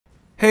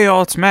Hey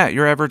all, it's Matt,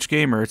 your average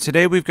gamer.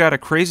 Today we've got a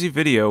crazy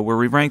video where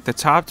we rank the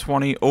top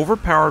 20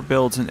 overpowered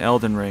builds in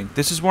Elden Ring.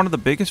 This is one of the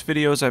biggest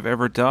videos I've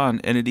ever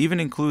done, and it even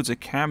includes a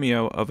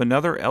cameo of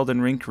another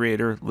Elden Ring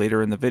creator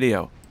later in the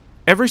video.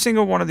 Every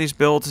single one of these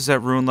builds is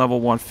at Rune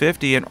Level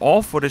 150, and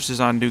all footage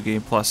is on New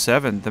Game Plus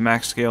 7, the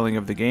max scaling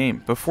of the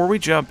game. Before we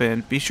jump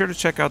in, be sure to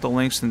check out the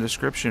links in the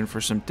description for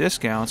some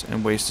discounts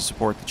and ways to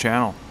support the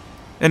channel.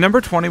 At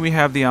number 20 we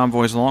have the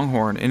Envoy's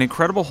Longhorn, an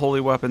incredible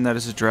holy weapon that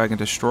is a dragon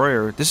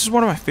destroyer. This is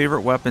one of my favorite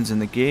weapons in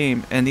the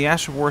game, and the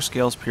Ash of War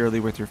scales purely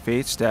with your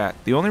fate stat.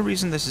 The only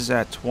reason this is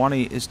at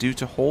 20 is due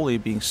to holy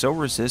being so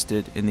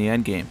resisted in the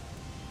endgame.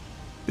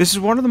 This is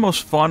one of the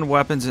most fun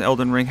weapons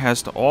Elden Ring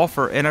has to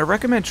offer, and I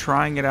recommend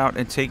trying it out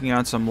and taking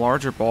on some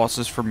larger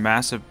bosses for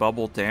massive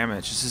bubble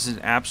damage. This is an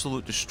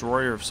absolute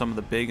destroyer of some of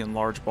the big and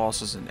large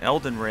bosses in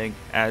Elden Ring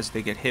as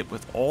they get hit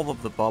with all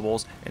of the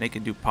bubbles, and it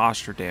can do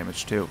posture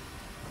damage too.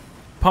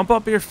 Pump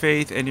up your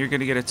faith and you're going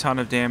to get a ton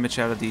of damage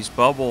out of these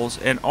bubbles,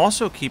 and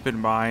also keep in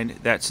mind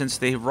that since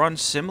they run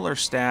similar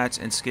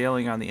stats and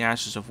scaling on the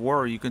Ashes of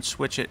War, you can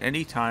switch at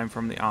any time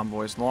from the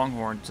Envoy's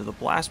Longhorn to the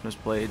Blasphemous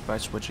Blade by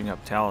switching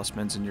up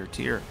talismans in your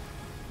tier.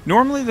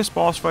 Normally this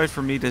boss fight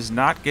for me does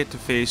not get to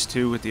phase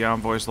 2 with the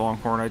Envoy's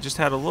Longhorn. I just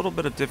had a little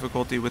bit of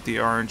difficulty with the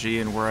RNG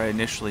and where I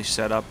initially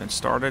set up and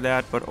started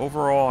at, but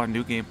overall on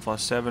New Game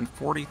Plus 7,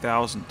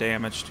 40,000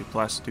 damage to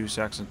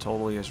Placidusax and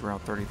totally is around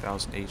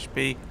 30,000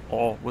 HP,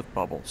 all with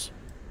bubbles.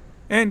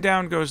 And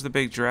down goes the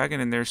big dragon,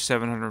 and there's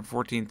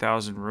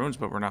 714,000 runes,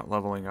 but we're not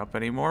leveling up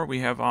anymore. We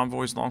have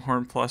Envoy's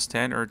Longhorn plus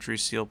 10, Erdtree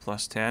Seal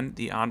plus 10.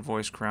 The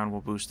Envoy's Crown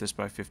will boost this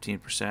by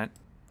 15%.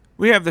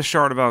 We have the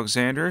Shard of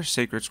Alexander,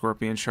 Sacred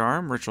Scorpion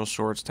Charm, Ritual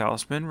Swords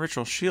Talisman,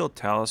 Ritual Shield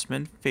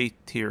Talisman, Faith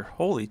Tier,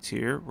 Holy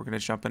Tier. We're going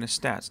to jump into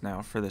stats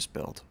now for this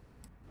build.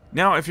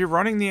 Now, if you're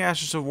running the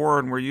Ashes of War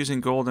and we're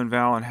using Golden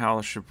Vow and Howl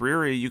of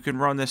Shabriri, you can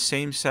run this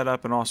same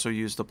setup and also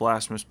use the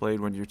Blasphemous Blade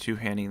when you're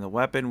two-handing the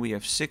weapon. We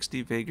have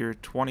 60 Vigor,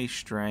 20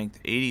 Strength,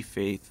 80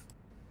 Faith.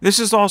 This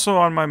is also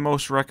on my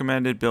most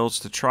recommended builds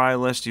to try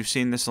list. You've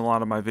seen this in a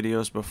lot of my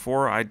videos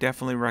before. I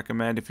definitely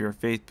recommend, if you're a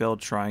faith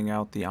build, trying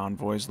out the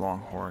Envoy's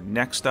Longhorn.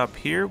 Next up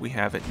here, we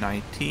have at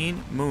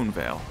 19,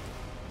 Moonveil.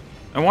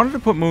 I wanted to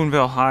put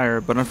Moonveil higher,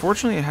 but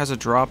unfortunately it has a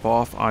drop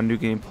off on New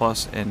Game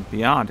Plus and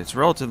beyond. It's a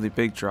relatively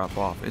big drop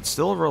off. It's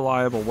still a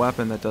reliable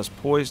weapon that does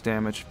poise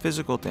damage,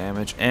 physical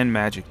damage, and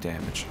magic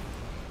damage.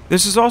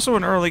 This is also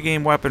an early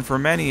game weapon for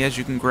many, as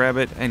you can grab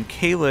it and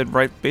Kaled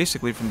right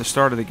basically from the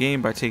start of the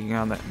game by taking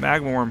on that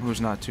Magmorm, who's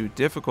not too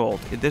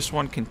difficult. This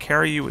one can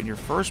carry you in your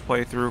first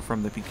playthrough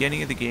from the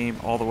beginning of the game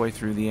all the way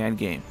through the end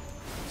game.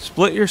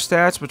 Split your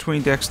stats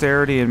between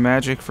dexterity and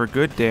magic for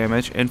good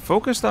damage, and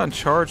focused on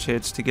charge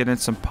hits to get in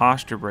some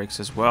posture breaks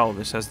as well.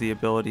 This has the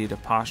ability to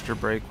posture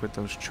break with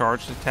those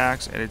charged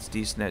attacks, and it's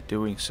decent at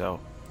doing so.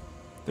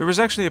 There was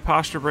actually a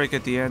posture break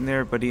at the end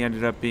there, but he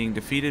ended up being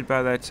defeated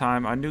by that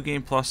time. On New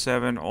Game Plus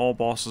 7, all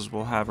bosses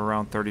will have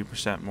around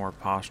 30% more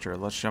posture.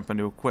 Let's jump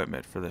into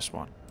equipment for this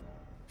one.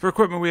 For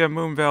equipment, we have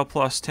Moonveil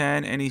plus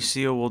 10. Any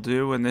seal will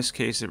do. In this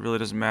case, it really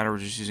doesn't matter. We're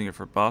just using it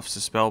for buffs. The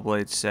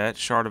Spellblade set,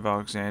 Shard of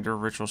Alexander,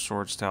 Ritual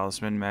Swords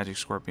Talisman, Magic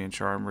Scorpion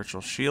Charm,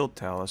 Ritual Shield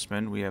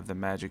Talisman. We have the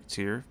Magic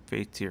tier,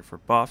 Faith tier for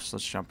buffs.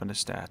 Let's jump into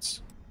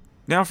stats.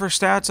 Now for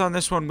stats on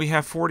this one, we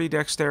have 40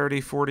 Dexterity,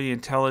 40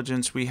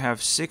 Intelligence, we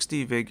have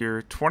 60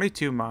 Vigor,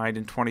 22 Mind,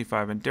 and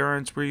 25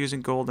 Endurance. We're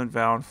using Golden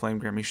Vow and Flame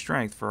Grammy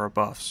Strength for our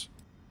buffs.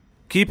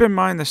 Keep in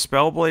mind the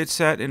Spellblade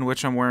set, in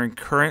which I'm wearing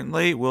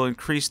currently, will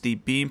increase the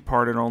beam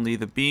part and only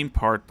the beam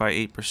part by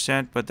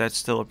 8%, but that's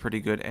still a pretty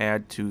good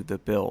add to the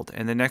build.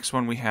 And the next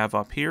one we have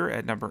up here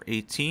at number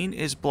 18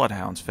 is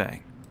Bloodhound's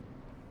Fang.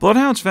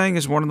 Bloodhound's Fang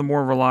is one of the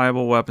more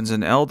reliable weapons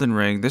in Elden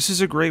Ring. This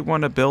is a great one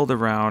to build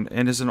around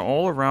and is an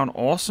all-around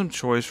awesome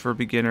choice for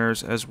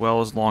beginners as well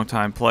as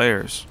longtime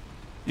players.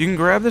 You can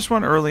grab this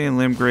one early in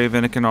Limgrave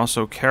and it can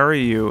also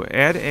carry you.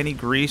 Add any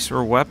grease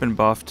or weapon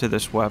buff to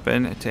this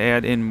weapon to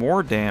add in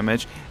more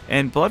damage,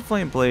 and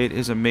Bloodflame Blade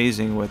is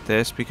amazing with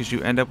this because you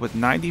end up with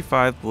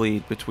 95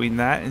 bleed. Between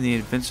that and the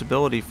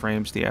invincibility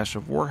frames the Ash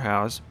of War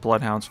has,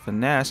 Bloodhound's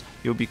Finesse,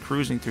 you'll be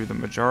cruising through the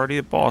majority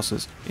of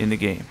bosses in the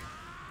game.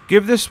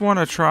 Give this one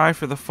a try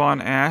for the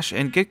fun Ash,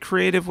 and get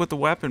creative with the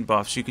weapon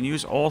buffs. You can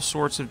use all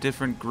sorts of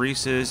different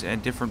greases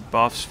and different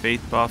buffs,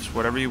 faith buffs,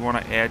 whatever you want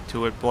to add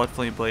to it.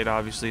 Bloodflame Blade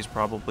obviously is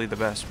probably the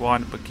best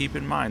one, but keep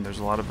in mind there's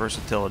a lot of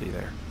versatility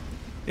there.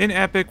 An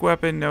epic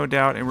weapon, no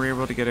doubt, and we're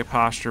able to get a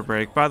posture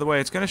break. By the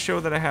way, it's going to show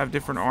that I have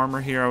different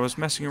armor here. I was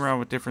messing around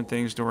with different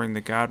things during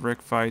the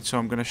Godric fight, so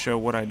I'm going to show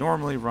what I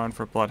normally run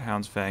for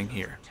Bloodhound's Fang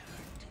here.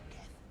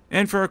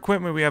 And for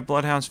equipment, we have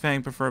Bloodhound's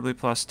Fang, preferably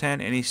plus 10,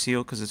 any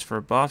seal because it's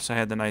for buffs. I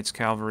had the Knight's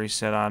Cavalry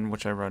set on,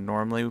 which I run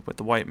normally, with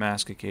the White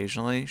Mask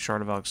occasionally,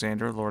 Shard of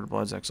Alexander, Lord of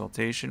Blood's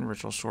Exaltation,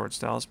 Ritual Swords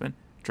Talisman,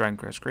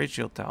 Dragoncrest Great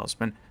Shield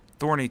Talisman,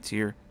 Thorny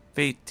tier,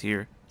 Faith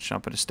tier.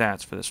 Jump into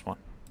stats for this one.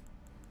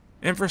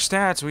 And for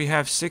stats, we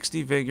have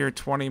 60 vigor,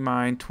 20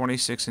 mind,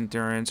 26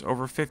 endurance,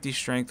 over 50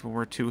 strength when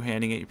we're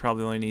two-handing it. You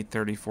probably only need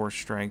 34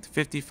 strength,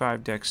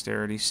 55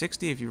 dexterity,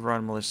 60 if you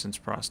run Maleficent's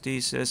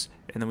prosthesis,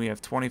 and then we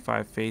have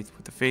 25 faith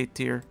with the faith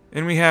tier.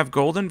 And we have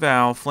Golden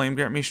Vow, Flame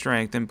Grant Me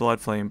Strength, and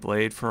Blood Flame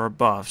Blade for our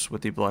buffs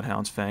with the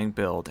Bloodhound's Fang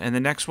build. And the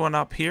next one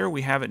up here,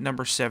 we have at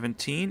number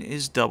 17,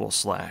 is Double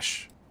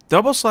Slash.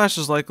 Double Slash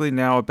is likely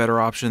now a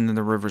better option than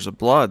the Rivers of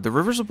Blood. The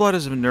Rivers of Blood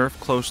has been nerfed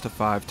close to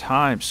 5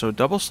 times, so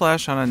Double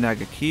Slash on a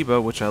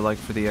Nagakiba, which I like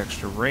for the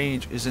extra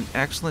range, is an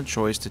excellent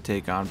choice to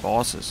take on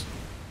bosses.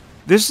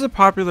 This is a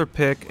popular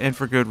pick, and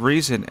for good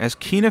reason, as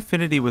Keen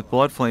Affinity with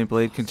Blood Flame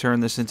Blade can turn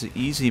this into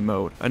easy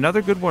mode.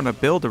 Another good one to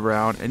build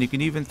around, and you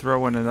can even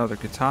throw in another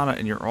katana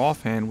in your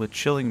offhand with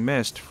Chilling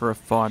Mist for a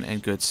fun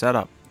and good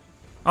setup.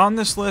 On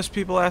this list,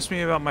 people ask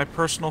me about my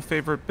personal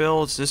favorite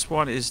builds. This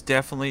one is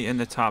definitely in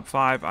the top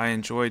 5. I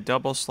enjoy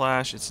Double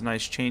Slash. It's a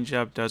nice change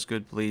up, does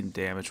good bleed and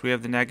damage. We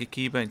have the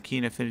Nagakiba and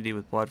Keen Affinity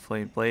with Blood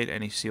Flame Blade.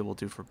 Any seal will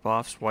do for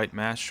buffs. White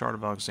Mask, Shard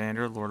of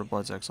Alexander, Lord of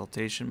Blood's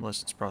Exaltation,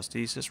 Maleficent's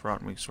Prosthesis,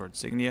 Rotten Wing Sword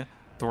Insignia,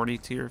 Thorny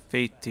tier,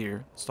 Fate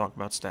tier. Let's talk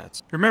about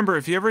stats. Remember,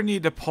 if you ever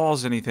need to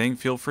pause anything,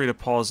 feel free to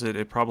pause it.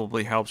 It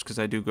probably helps because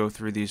I do go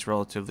through these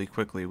relatively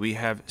quickly. We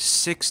have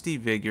 60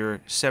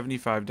 Vigor,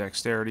 75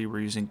 Dexterity. We're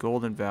using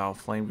Golden Vow,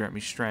 Flame Grant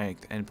Me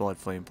Strength, and Blood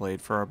Flame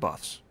Blade for our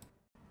buffs.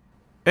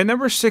 At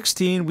number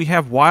 16, we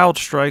have Wild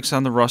Strikes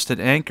on the Rusted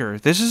Anchor.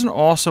 This is an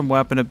awesome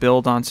weapon to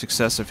build on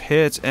successive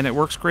hits, and it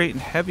works great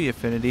in Heavy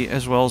Affinity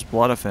as well as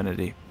Blood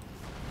Affinity.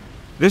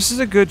 This is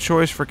a good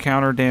choice for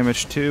counter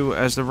damage too,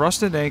 as the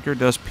Rusted Anchor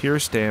does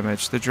pierce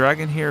damage. The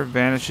dragon here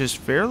vanishes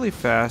fairly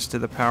fast to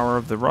the power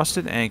of the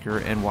Rusted Anchor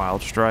and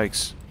Wild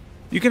Strikes.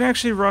 You can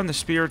actually run the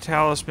Spear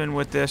Talisman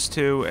with this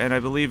too, and I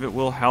believe it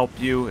will help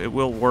you. It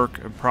will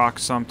work and proc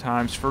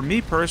sometimes. For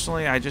me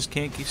personally, I just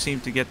can't seem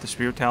to get the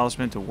Spear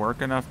Talisman to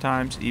work enough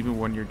times, even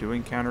when you're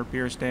doing counter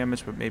pierce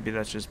damage, but maybe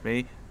that's just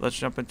me. Let's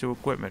jump into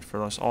equipment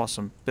for this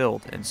awesome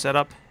build and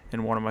setup,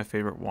 and one of my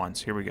favorite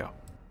ones. Here we go.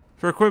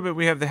 For equipment,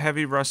 we have the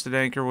Heavy Rusted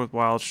Anchor with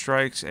Wild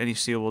Strikes. Any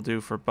seal will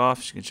do for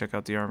buffs. You can check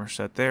out the armor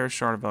set there.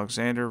 Shard of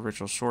Alexander,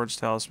 Ritual Swords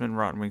Talisman,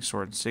 Rotten Wing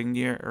Sword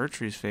Insignia,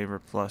 Urtree's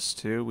Favorite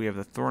 +2. We have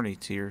the Thorny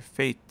tier,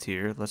 Fate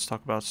tier. Let's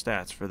talk about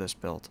stats for this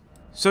build.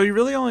 So you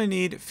really only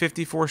need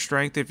 54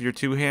 strength if you're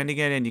two-handing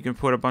it, and you can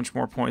put a bunch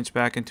more points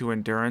back into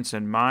endurance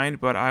and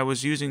mind, but I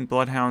was using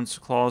Bloodhound's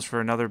Claws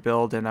for another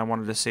build, and I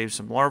wanted to save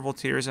some larval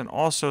tiers, and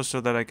also so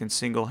that I can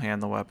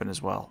single-hand the weapon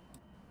as well.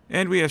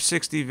 And we have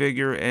 60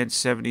 Vigor and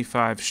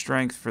 75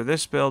 Strength for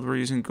this build. We're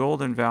using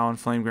Golden Vow and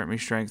Flame Grant Me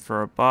Strength for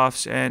our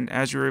buffs, and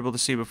as you were able to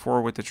see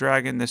before with the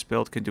dragon, this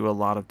build can do a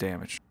lot of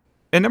damage.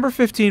 At number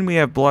 15, we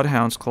have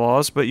Bloodhound's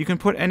Claws, but you can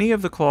put any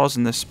of the claws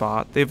in this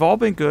spot. They've all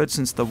been good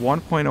since the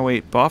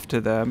 1.08 buff to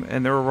them,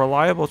 and they're a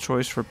reliable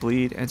choice for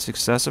bleed and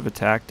successive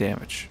attack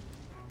damage.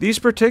 These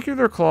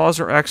particular claws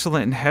are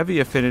excellent in Heavy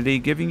Affinity,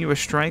 giving you a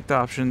strength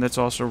option that's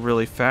also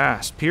really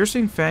fast.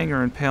 Piercing Fang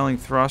or Impaling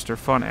Thrust are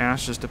fun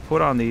ashes to put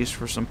on these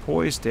for some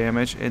poise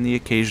damage and the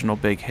occasional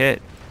big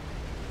hit.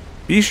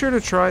 Be sure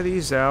to try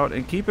these out,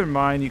 and keep in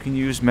mind you can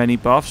use many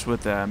buffs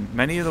with them.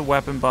 Many of the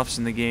weapon buffs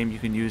in the game you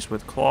can use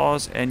with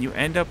claws, and you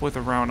end up with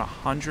around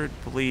 100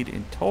 bleed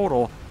in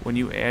total when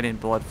you add in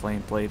Blood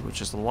Flame Blade,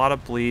 which is a lot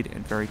of bleed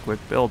and very quick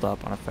build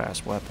up on a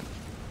fast weapon.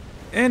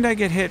 And I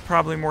get hit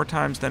probably more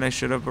times than I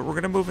should have, but we're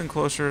going to move in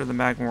closer to the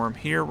Magma Worm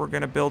here. We're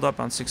going to build up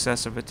on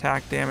successive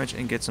attack damage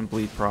and get some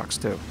bleed procs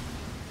too.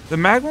 The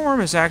Magma Worm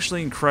is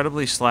actually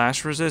incredibly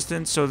slash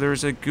resistant, so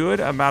there's a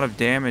good amount of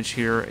damage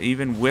here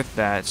even with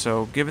that.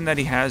 So given that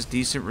he has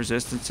decent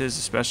resistances,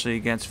 especially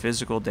against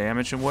physical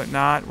damage and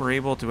whatnot, we're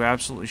able to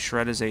absolutely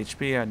shred his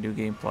HP on New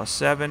Game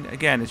 +7.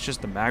 Again, it's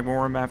just the Magma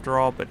Worm after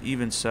all, but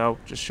even so,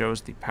 just shows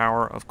the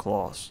power of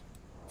claws.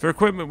 For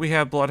equipment, we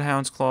have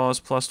Bloodhound's Claws,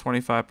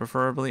 +25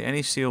 preferably.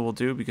 Any seal will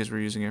do because we're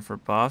using it for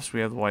buffs. We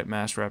have the White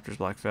Mask, Raptor's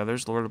Black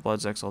Feathers, Lord of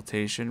Blood's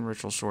Exaltation,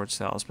 Ritual Swords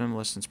Talisman,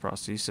 Maleficent's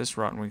Prosthesis,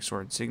 Rotten Wing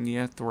Sword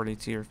Insignia, Thorny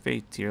tier,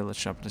 Fate tier.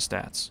 Let's jump into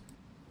stats.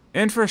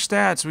 And for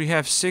stats, we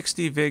have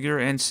 60 Vigor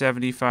and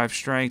 75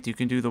 Strength. You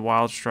can do the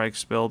Wild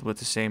Strikes build with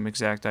the same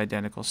exact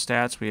identical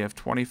stats. We have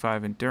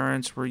 25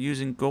 Endurance. We're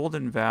using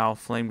Golden Vow,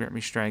 Flame Grant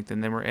Me Strength,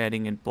 and then we're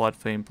adding in Blood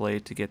Flame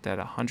Blade to get that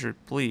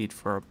 100 bleed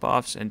for our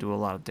buffs and do a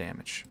lot of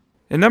damage.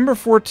 At number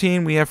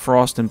 14, we have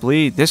Frost and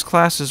Bleed. This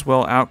class is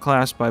well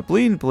outclassed by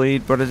Bleed and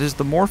Bleed, but it is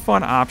the more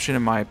fun option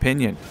in my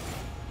opinion.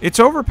 It's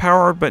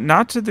overpowered, but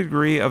not to the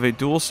degree of a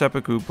dual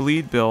seppuku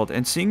bleed build,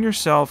 and seeing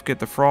yourself get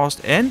the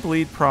Frost and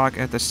Bleed proc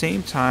at the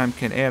same time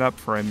can add up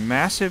for a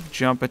massive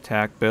jump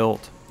attack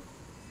build.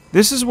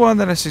 This is one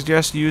that I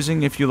suggest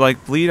using if you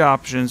like bleed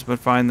options but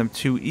find them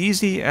too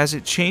easy, as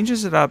it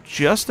changes it up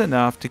just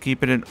enough to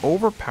keep it an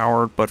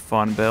overpowered but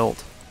fun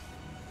build.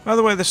 By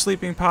the way, the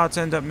sleeping pots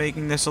end up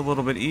making this a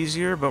little bit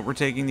easier, but we're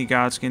taking the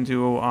Godskin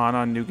Duo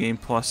on New Game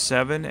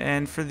 +7,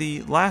 and for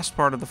the last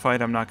part of the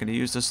fight I'm not going to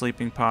use the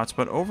sleeping pots,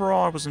 but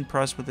overall I was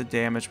impressed with the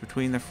damage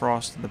between the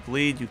Frost and the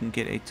Bleed. You can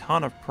get a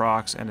ton of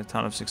procs and a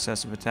ton of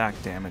successive attack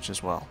damage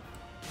as well.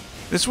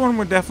 This one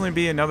would definitely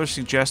be another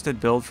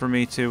suggested build for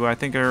me too. I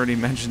think I already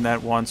mentioned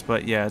that once,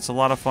 but yeah, it's a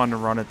lot of fun to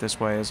run it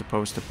this way as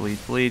opposed to bleed.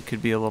 Bleed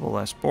could be a little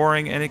less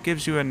boring, and it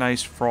gives you a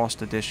nice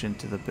frost addition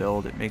to the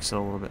build. It makes it a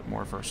little bit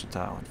more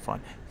versatile and fun.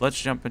 Let's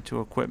jump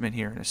into equipment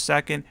here in a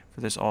second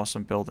for this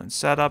awesome build and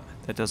setup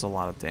that does a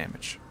lot of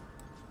damage.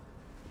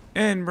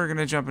 And we're going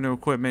to jump into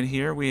equipment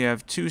here. We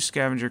have 2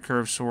 Scavenger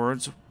Curve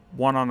Swords,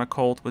 one on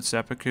Occult with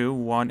Seppuku,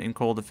 one in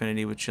Cold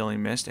Affinity with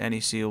Chilling Mist. Any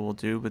seal will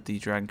do, but the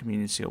Dragon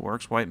Communion seal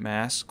works. White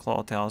Mask,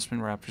 Claw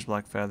Talisman, Raptor's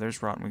Black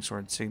Feathers, Rotten Wing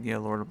Sword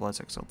Insignia, Lord of Blood's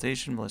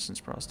Exaltation, Melissen's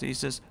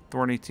Prosthesis,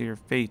 Thorny Tear,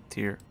 Fate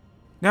Tear.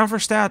 Now for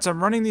stats,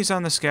 I'm running these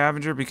on the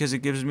Scavenger because it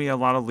gives me a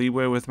lot of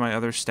leeway with my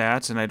other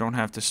stats, and I don't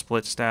have to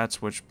split stats,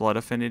 which Blood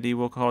Affinity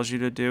will cause you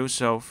to do.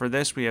 So for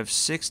this, we have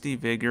 60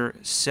 Vigor,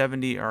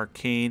 70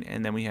 Arcane,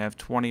 and then we have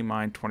 20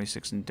 Mind,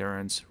 26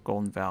 Endurance,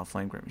 Golden Vow,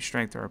 Flame Grant Me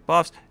Strength are our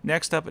buffs.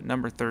 Next up at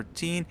number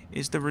 13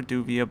 is the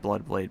Reduvia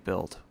Bloodblade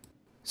build.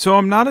 So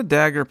I'm not a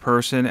dagger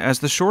person, as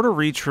the shorter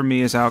reach for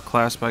me is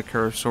outclassed by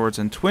curved swords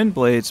and twin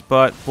blades,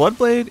 but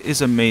Bloodblade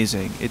is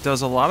amazing. It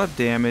does a lot of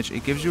damage,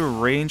 it gives you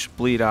a ranged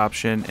bleed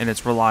option, and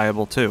it's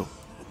reliable too.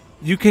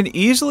 You can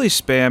easily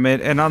spam it,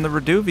 and on the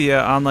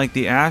Reduvia, unlike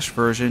the Ash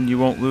version, you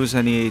won't lose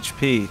any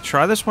HP.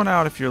 Try this one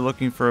out if you're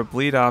looking for a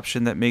bleed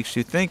option that makes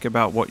you think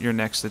about what your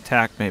next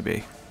attack may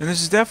be. And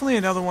this is definitely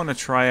another one to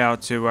try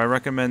out too. I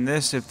recommend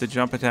this if the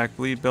jump attack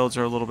bleed builds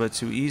are a little bit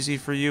too easy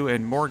for you,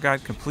 and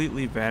Morgott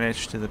completely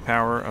vanished to the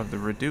power of the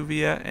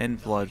Reduvia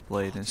and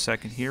Bloodblade. In a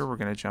second here, we're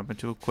going to jump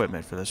into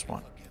equipment for this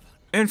one.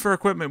 And for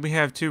equipment, we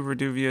have 2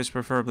 Reduvias,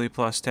 preferably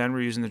 +10. We're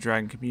using the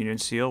Dragon Communion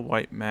Seal,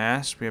 White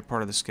Mask. We have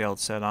part of the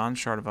Scaled Set on,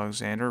 Shard of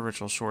Alexander,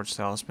 Ritual Swords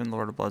Talisman,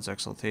 Lord of Blood's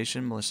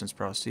Exaltation, Melissen's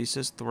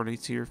Prosthesis, Thorny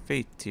Tear,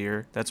 Fate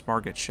Tear. That's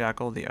Margit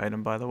Shackle, the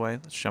item, by the way.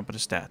 Let's jump into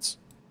stats.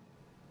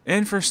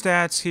 And for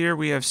stats here,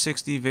 we have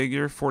 60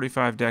 Vigor,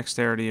 45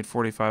 Dexterity, and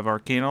 45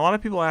 Arcane. A lot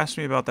of people ask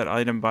me about that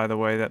item, by the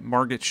way. That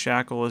Margit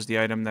Shackle is the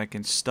item that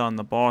can stun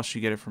the boss.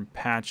 You get it from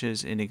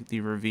Patches in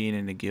the Ravine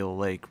in Nagil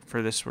Lake.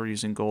 For this, we're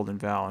using Golden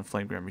Vow and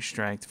Flame Grant Me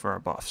Strength for our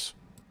buffs.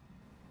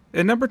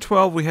 At number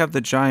 12, we have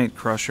the Giant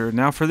Crusher.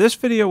 Now for this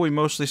video, we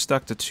mostly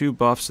stuck to 2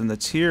 buffs in the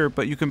tier,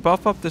 but you can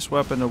buff up this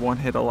weapon to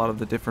one-hit a lot of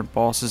the different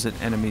bosses and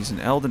enemies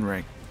in Elden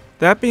Ring.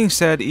 That being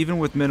said, even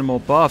with minimal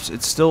buffs,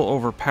 it's still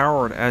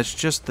overpowered, as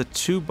just the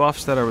 2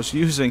 buffs that I was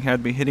using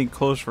had me hitting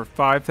close for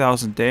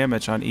 5,000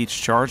 damage on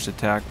each charged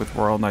attack with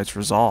Royal Knight's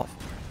Resolve.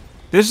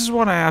 This is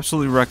one I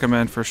absolutely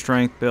recommend for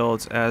strength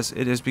builds, as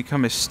it has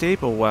become a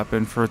staple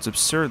weapon for its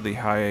absurdly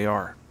high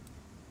AR.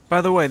 By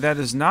the way, that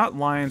is not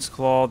Lion's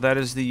Claw, that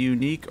is the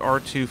unique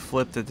R2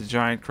 flip that the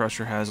Giant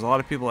Crusher has. A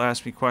lot of people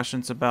ask me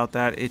questions about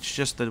that. It's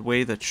just the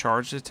way the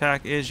charged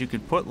attack is. You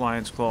can put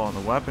Lion's Claw on the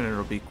weapon and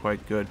it'll be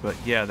quite good, but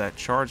yeah, that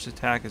charged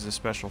attack is a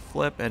special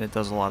flip and it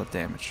does a lot of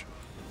damage.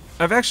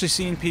 I've actually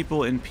seen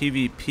people in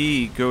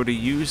PvP go to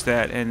use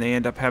that and they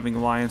end up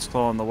having Lion's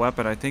Claw on the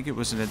weapon. I think it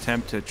was an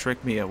attempt to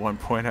trick me at one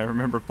point. I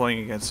remember playing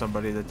against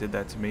somebody that did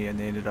that to me and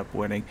they ended up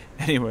winning.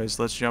 Anyways,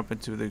 let's jump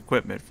into the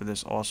equipment for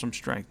this awesome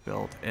strength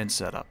build and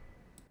setup.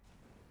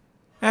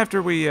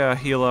 After we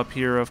heal up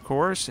here, of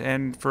course,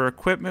 and for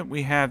equipment,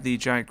 we have the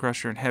Giant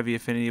Crusher and Heavy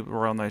Affinity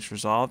Royal Knight's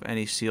Resolve,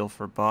 any seal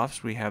for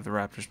buffs. We have the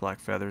Raptor's Black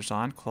Feathers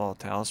on, Claw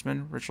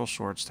Talisman, Ritual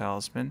Swords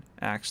Talisman,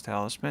 Axe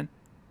Talisman.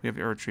 We have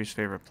the Erdtree's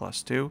Favorite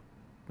 +2.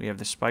 We have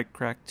the Spike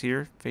Crack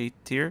tier, Fate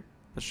tier.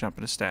 Let's jump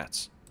into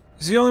stats.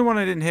 It's the only one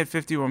I didn't hit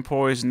 51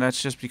 poise, and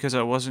that's just because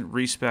I wasn't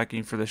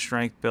respecking for the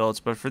strength builds.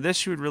 But for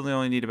this, you would really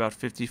only need about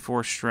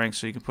 54 strength,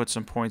 so you can put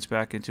some points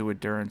back into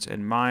endurance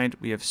and mind.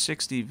 We have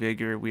 60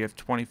 vigor, we have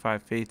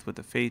 25 faith with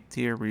the Faith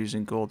tier. We're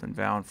using Golden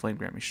Vow and Flame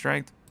Grant Me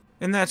Strength.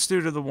 And that's due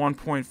to the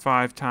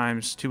 1.5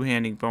 times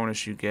two-handing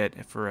bonus you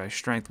get for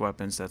strength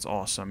weapons. That's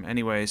awesome.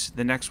 Anyways,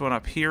 the next one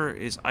up here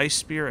is Ice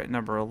Spear at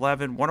number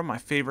 11. One of my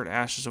favorite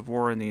Ashes of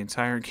War in the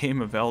entire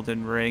game of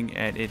Elden Ring,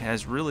 and it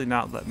has really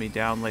not let me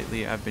down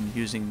lately. I've been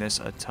using this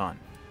a ton.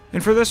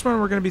 And for this one,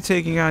 we're going to be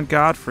taking on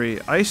Godfrey.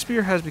 Ice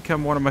Spear has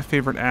become one of my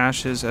favorite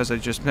ashes, as I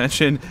just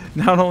mentioned,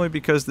 not only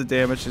because the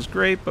damage is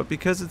great, but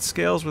because it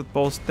scales with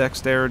both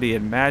dexterity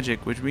and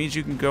magic, which means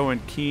you can go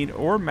in keen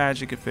or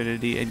magic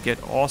affinity and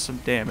get awesome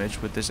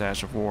damage with this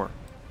Ash of War.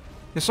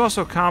 This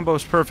also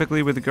combos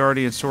perfectly with the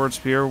Guardian Sword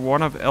Spear,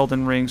 one of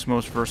Elden Ring's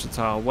most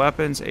versatile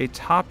weapons, a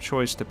top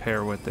choice to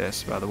pair with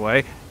this, by the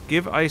way.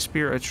 Give Ice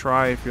Spear a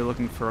try if you're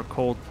looking for a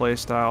cold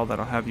playstyle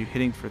that'll have you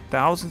hitting for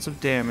thousands of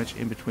damage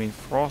in between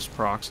frost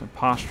procs and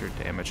posture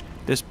damage.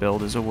 This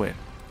build is a win.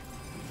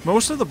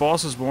 Most of the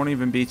bosses won't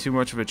even be too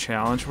much of a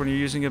challenge when you're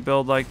using a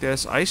build like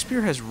this. Ice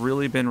Spear has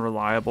really been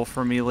reliable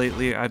for me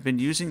lately. I've been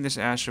using this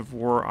Ash of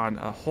War on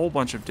a whole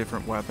bunch of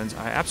different weapons.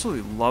 I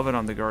absolutely love it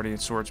on the Guardian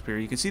Sword Spear.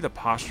 You can see the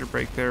posture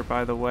break there,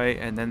 by the way,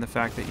 and then the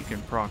fact that you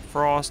can proc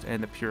frost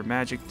and the pure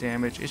magic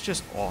damage is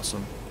just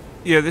awesome.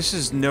 Yeah, this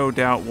is no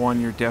doubt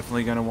one you're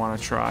definitely going to want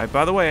to try.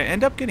 By the way, I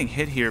end up getting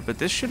hit here, but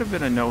this should have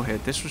been a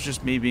no-hit. This was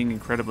just me being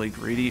incredibly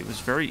greedy. It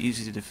was very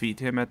easy to defeat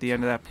him at the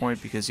end of that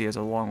point because he has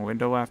a long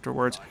window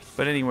afterwards.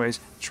 But anyways,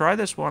 try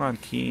this one on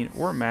Keen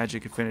or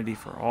Magic Affinity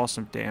for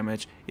awesome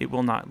damage. It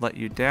will not let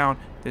you down.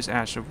 This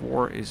Ash of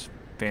War is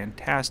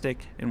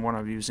fantastic and one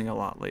I'm using a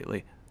lot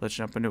lately. Let's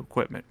jump into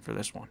equipment for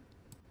this one.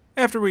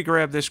 After we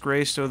grab this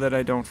gray so that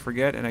I don't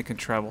forget and I can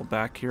travel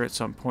back here at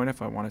some point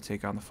if I want to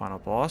take on the final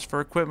boss.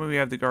 For equipment, we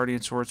have the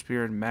Guardian Sword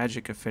Spear and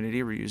Magic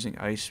Affinity. We're using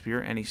Ice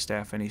Spear. Any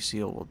staff, any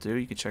seal will do.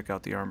 You can check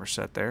out the armor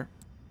set there.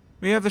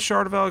 We have the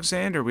Shard of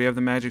Alexander. We have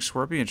the Magic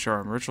Scorpion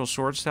Charm, Ritual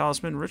Swords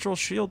Talisman, Ritual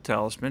Shield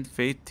Talisman,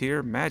 Faith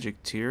Tier,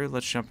 Magic Tier.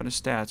 Let's jump into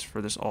stats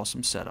for this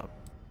awesome setup.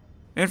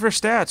 And for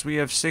stats, we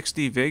have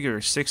 60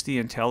 Vigor, 60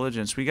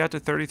 Intelligence. We got to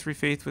 33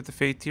 Faith with the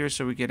Faith Tier,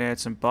 so we can add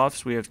some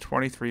buffs. We have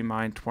 23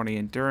 Mind, 20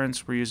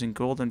 Endurance. We're using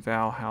Golden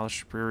Vow,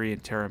 Hellish Fury,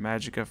 and Terra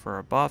Magica for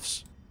our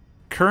buffs.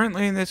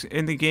 Currently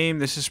in the game,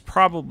 this is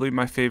probably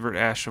my favorite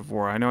Ash of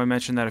War. I know I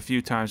mentioned that a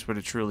few times, but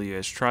it truly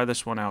is. Try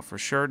this one out for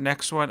sure.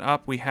 Next one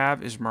up we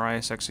have is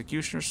Mariah's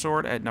Executioner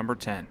Sword at number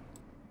 10.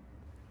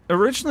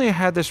 Originally, I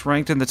had this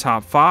ranked in the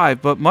top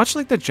 5, but much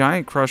like the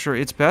Giant Crusher,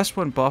 it's best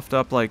when buffed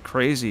up like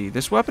crazy.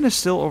 This weapon is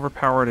still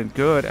overpowered and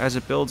good as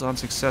it builds on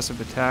successive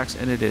attacks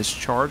and it is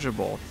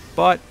chargeable,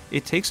 but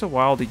it takes a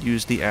while to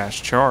use the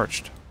Ash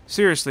charged.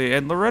 Seriously,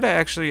 and Loretta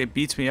actually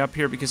beats me up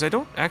here because I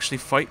don't actually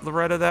fight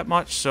Loretta that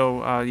much,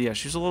 so yeah,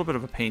 she's a little bit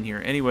of a pain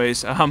here.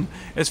 Anyways,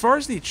 as far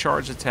as the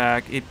charge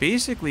attack, it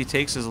basically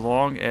takes as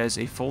long as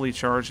a fully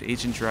charged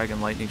Ancient Dragon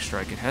Lightning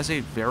Strike. It has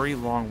a very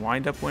long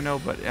wind-up window,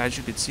 but as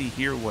you can see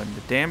here, when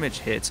the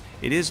damage hits,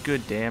 it is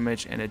good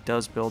damage, and it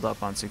does build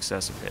up on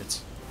successive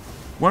hits.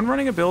 When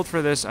running a build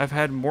for this, I've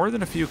had more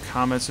than a few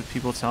comments of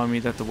people telling me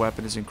that the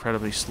weapon is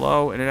incredibly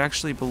slow and it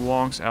actually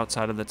belongs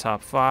outside of the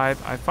top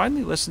 5. I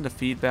finally listened to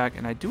feedback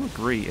and I do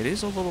agree, it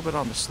is a little bit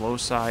on the slow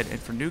side, and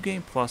for New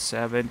Game Plus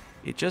 7,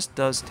 it just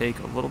does take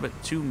a little bit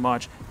too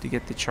much to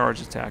get the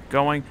charge attack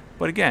going.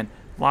 But again,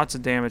 lots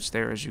of damage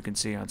there as you can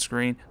see on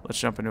screen. Let's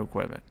jump into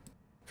equipment.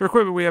 For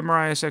equipment, we have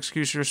Mariah's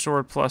Executioner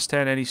Sword plus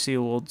 10. Any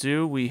seal will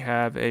do. We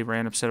have a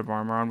random set of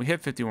armor on. We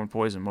hit 51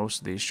 poise in most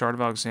of these. Shard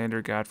of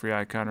Alexander, Godfrey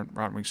Icon,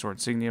 Rotting Sword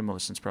Insignia,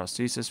 Millicent's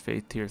Prosthesis,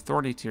 Faith Tier,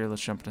 Thorny Tier.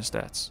 Let's jump into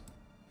stats.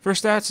 For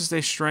stats, is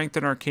a strength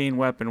and arcane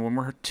weapon. When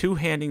we're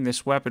two-handing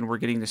this weapon, we're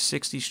getting the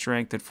 60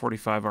 strength and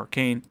 45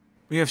 arcane.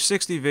 We have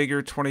 60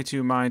 Vigor,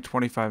 22 Mind,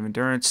 25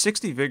 Endurance.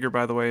 60 Vigor,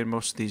 by the way, in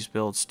most of these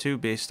builds, too,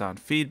 based on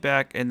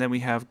feedback. And then we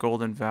have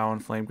Golden Vow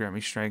and Flame Grant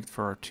Me Strength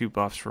for our 2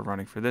 buffs for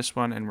running for this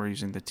one, and we're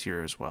using the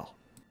tier as well.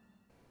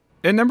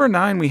 At number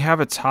 9, we have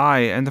a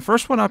tie, and the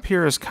first one up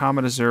here is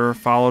Comet Azure,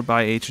 followed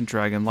by Ancient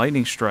Dragon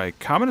Lightning Strike.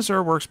 Comet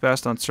Azure works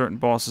best on certain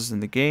bosses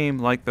in the game,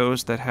 like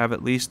those that have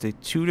at least a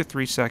 2 to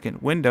 3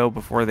 second window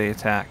before they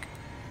attack.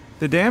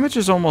 The damage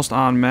is almost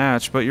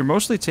unmatched, but you're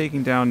mostly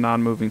taking down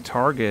non-moving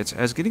targets,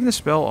 as getting the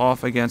spell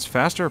off against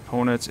faster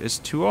opponents is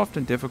too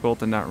often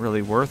difficult and not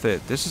really worth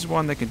it. This is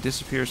one that can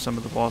disappear some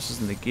of the bosses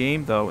in the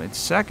game, though, in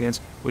seconds,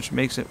 which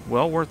makes it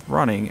well worth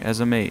running as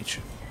a mage.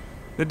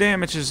 The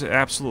damage is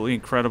absolutely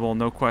incredible,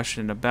 no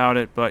question about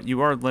it, but you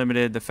are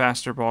limited. The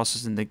faster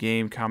bosses in the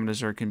game, Comet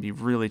Azure, can be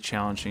really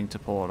challenging to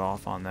pull it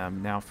off on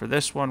them. Now for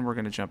this one, we're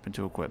going to jump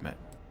into equipment.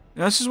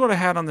 Now this is what I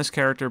had on this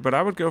character, but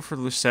I would go for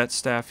Lucett's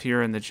Staff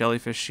here and the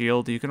Jellyfish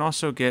Shield. You can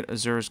also get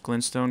Azure's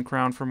Glintstone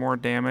Crown for more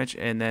damage,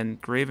 and then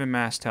Graven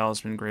Mask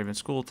Talisman, Graven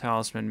School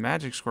Talisman,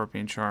 Magic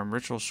Scorpion Charm,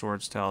 Ritual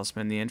Swords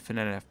Talisman, the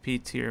Infinite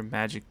FP tier,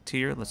 Magic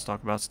tier. Let's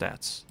talk about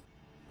stats.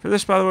 For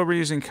this, by the way, we're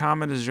using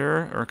Comet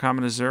Azure, or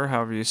Comet Azure,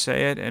 however you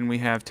say it, and we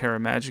have Terra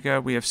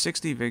Magica. We have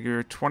 60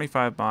 Vigor,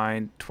 25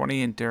 Mind,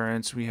 20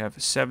 Endurance. We have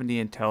 70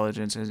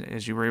 Intelligence.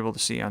 As you were able to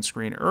see on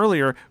screen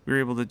earlier, we were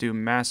able to do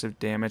massive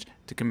damage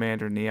to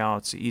Commander Niall.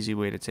 It's the easy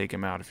way to take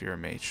him out if you're a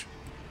mage.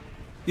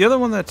 The other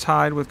one that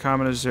tied with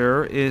Comet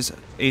Azure is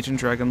Ancient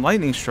Dragon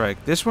Lightning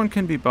Strike. This one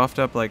can be buffed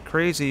up like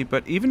crazy,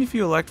 but even if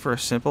you elect for a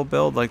simple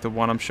build like the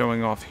one I'm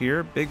showing off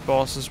here, big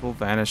bosses will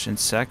vanish in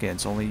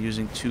seconds, only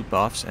using 2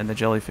 buffs and the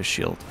Jellyfish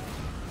Shield.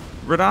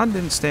 Radon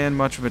didn't stand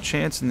much of a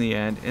chance in the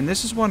end, and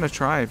this is one to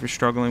try if you're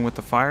struggling with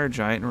the Fire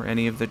Giant or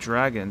any of the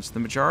dragons, the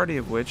majority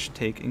of which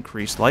take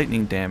increased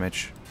lightning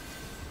damage.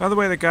 By the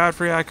way, the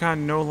Godfrey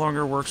icon no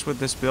longer works with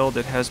this build.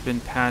 It has been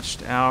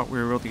patched out. We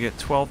were able to get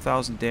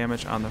 12,000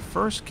 damage on the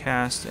first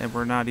cast, and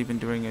we're not even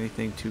doing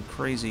anything too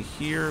crazy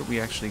here. We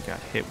actually got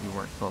hit. We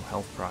weren't full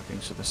health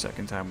proccing, so the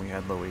second time we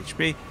had low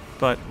HP,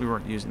 but we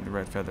weren't using the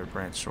Red Feather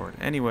Branch Sword.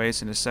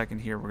 Anyways, in a second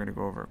here, we're going to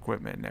go over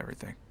equipment and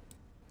everything.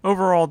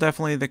 Overall,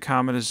 definitely the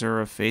Comet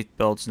Azure of Faith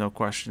builds, no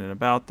question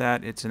about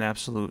that. It's an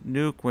absolute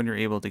nuke when you're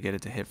able to get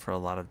it to hit for a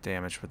lot of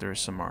damage, but there is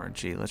some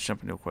RNG. Let's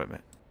jump into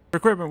equipment. For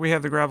equipment, we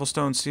have the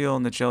Gravelstone Seal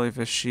and the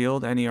Jellyfish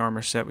Shield. Any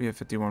armor set, we have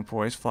 51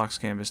 Poise, Phlox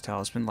Canvas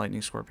Talisman,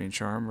 Lightning Scorpion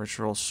Charm,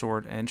 Ritual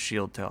Sword and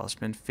Shield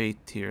Talisman, Faith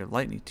Tier,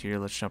 Lightning Tier.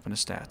 Let's jump into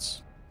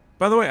stats.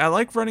 By the way, I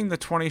like running the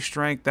 20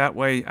 strength. That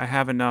way I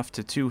have enough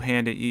to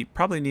two-hand it. You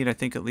probably need, I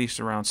think, at least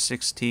around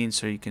 16,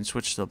 so you can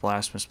switch to the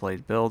Blasphemous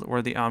Blade build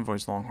or the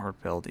Envoy's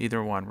Longheart build.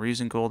 Either one. We're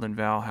using Golden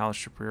Vow,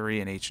 Hellish Fury,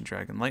 and Ancient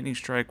Dragon Lightning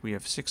Strike. We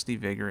have 60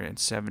 Vigor and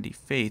 70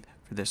 Faith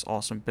for this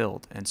awesome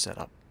build and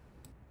setup.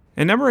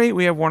 At number 8,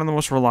 we have one of the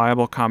most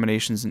reliable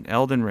combinations in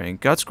Elden Ring,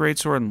 Guts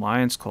Greatsword and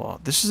Lion's Claw.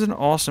 This is an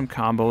awesome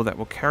combo that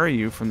will carry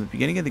you from the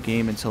beginning of the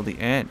game until the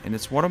end, and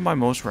it's one of my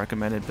most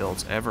recommended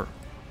builds ever.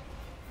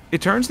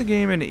 It turns the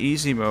game into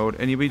easy mode,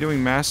 and you'll be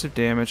doing massive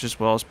damage as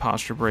well as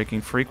posture breaking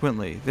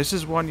frequently. This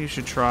is one you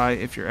should try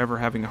if you're ever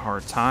having a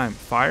hard time.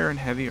 Fire and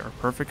heavy are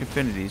perfect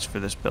affinities for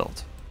this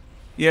build.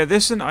 Yeah,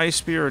 this and Ice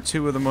Spear are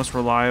two of the most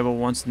reliable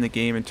ones in the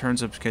game in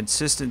terms of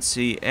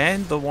consistency,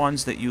 and the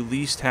ones that you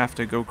least have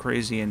to go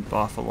crazy and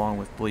buff along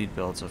with bleed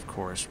builds, of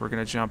course. We're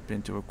going to jump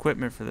into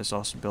equipment for this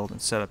awesome build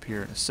and setup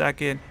here in a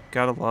second.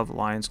 Gotta love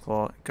Lion's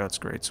Claw and Guts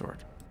Greatsword.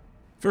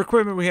 For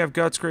equipment, we have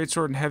Guts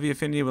Greatsword and Heavy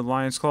Affinity with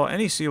Lion's Claw.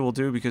 Any seal will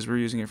do because we're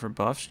using it for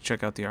buffs.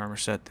 Check out the armor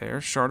set there.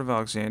 Shard of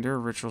Alexander,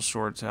 Ritual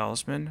Sword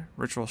Talisman,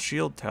 Ritual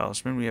Shield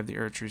Talisman. We have the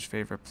Erdtree's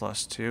Favorite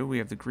 +2. We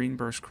have the Green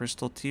Burst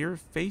Crystal tier,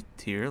 Faith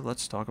tier.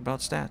 Let's talk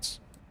about stats.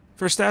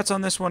 For stats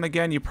on this one,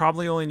 again, you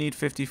probably only need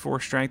 54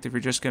 strength if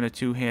you're just going to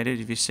two-hand it.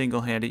 If you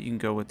single-hand it, you can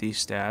go with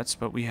these stats.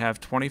 But we have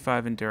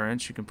 25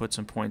 endurance. You can put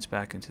some points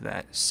back into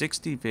that.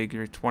 60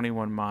 vigor,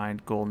 21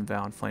 mind, golden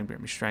vow, and flame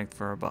grant me strength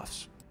for our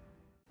buffs.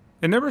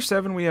 At number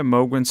 7, we have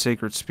Mohg's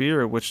Sacred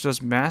Spear, which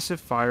does massive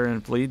fire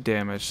and bleed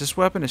damage. This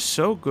weapon is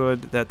so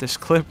good that this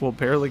clip will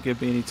barely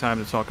give me any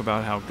time to talk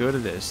about how good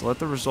it is. Let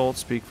the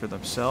results speak for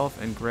themselves,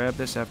 and grab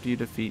this after you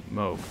defeat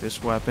Mohg.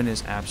 This weapon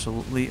is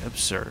absolutely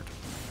absurd.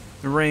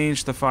 The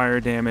range, the fire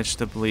damage,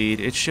 the bleed,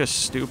 it's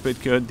just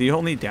stupid good. The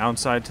only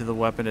downside to the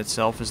weapon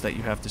itself is that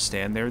you have to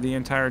stand there the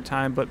entire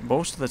time, but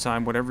most of the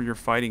time, whatever you're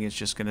fighting is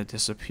just going to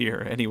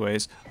disappear.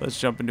 Anyways, let's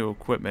jump into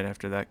equipment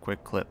after that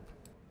quick clip.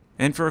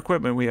 And for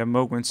equipment, we have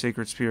Mohg's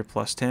Sacred Spear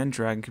 +10,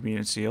 Dragon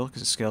Communion Seal,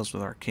 because it scales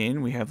with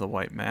Arcane. We have the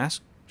White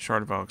Mask,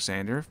 Shard of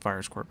Alexander,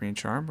 Fire Scorpion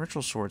Charm,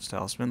 Ritual Swords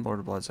Talisman, Lord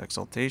of Blood's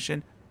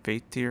Exaltation,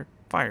 Faith tier,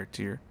 Fire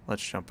tier.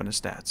 Let's jump into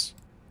stats.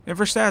 And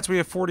for stats, we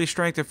have 40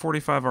 Strength and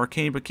 45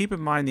 Arcane, but keep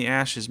in mind the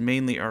Ash is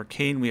mainly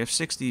Arcane. We have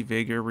 60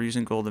 Vigor, we're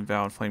using Golden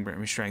Vow and Flame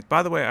Grant Me Strength.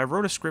 By the way, I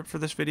wrote a script for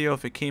this video.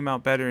 If it came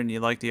out better and you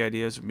like the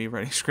ideas of me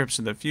writing scripts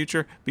in the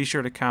future, be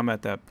sure to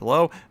comment that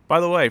below. By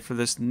the way, for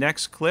this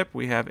next clip,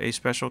 we have a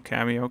special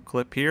cameo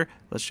clip here.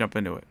 Let's jump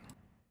into it.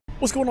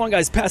 What's going on,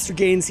 guys? Pastor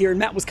Gaines here, and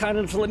Matt was kind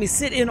enough to let me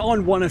sit in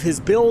on one of his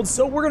builds,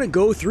 so we're going to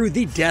go through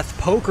the Death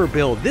Poker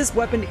build. This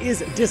weapon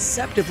is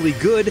deceptively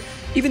good.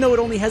 Even though it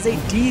only has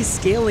a D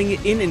scaling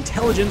in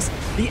intelligence,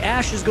 the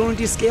Ash is going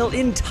to scale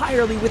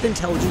entirely with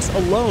intelligence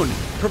alone,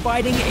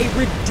 providing a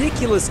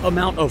ridiculous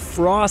amount of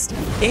frost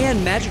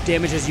and magic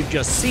damage as you've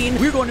just seen.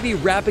 We're going to be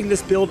wrapping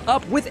this build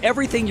up with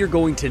everything you're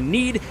going to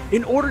need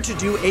in order to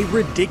do a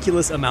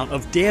ridiculous amount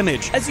of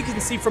damage. As you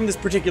can see from this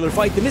particular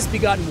fight, the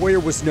Misbegotten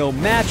Warrior was no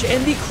match,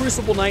 and the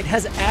Crucible Knight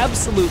has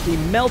absolutely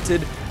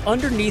melted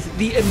underneath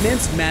the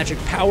immense magic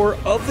power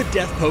of the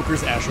Death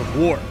Poker's Ash of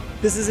War.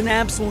 This is an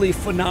absolutely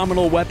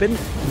phenomenal weapon,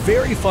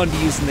 very fun to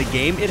use in the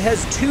game. It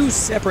has two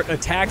separate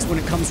attacks when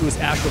it comes to its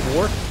Ash of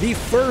War. The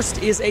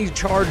first is a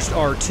charged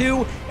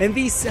R2, and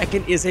the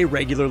second is a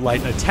regular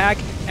light attack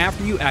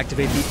after you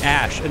activate the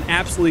Ash. An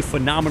absolutely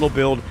phenomenal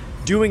build,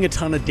 doing a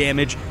ton of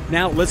damage.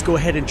 Now let's go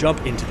ahead and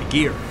jump into the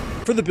gear.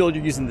 For the build,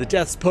 you're using the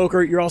Death's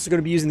Poker. You're also going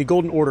to be using the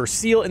Golden Order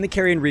Seal and the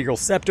Carrion Regal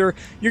Scepter.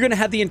 You're going to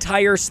have the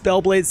entire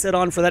Spellblade set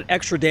on for that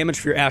extra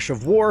damage for your Ash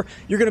of War.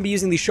 You're going to be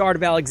using the Shard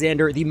of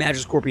Alexander, the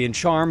Magic Scorpion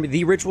Charm,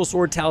 the Ritual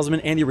Sword Talisman,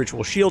 and the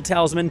Ritual Shield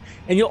Talisman.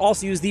 And you'll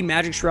also use the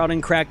Magic Shroud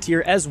and Crack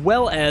tier, as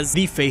well as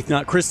the Faith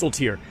Knot Crystal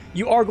tier.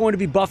 You are going to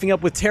be buffing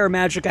up with Terra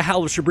Magica,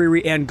 Howl of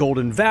Shabriri, and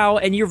Golden Vow,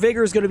 and your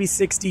Vigor is going to be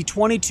 60,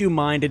 22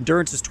 Mind,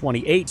 Endurance is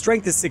 28,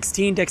 Strength is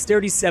 16,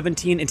 Dexterity is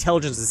 17,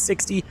 Intelligence is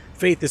 60,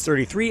 Faith is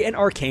 33, and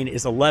Arcane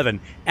is 11.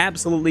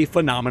 Absolutely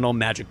phenomenal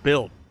magic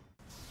build.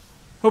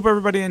 Hope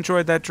everybody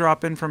enjoyed that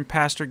drop-in from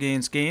Pastor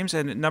Gaines Games,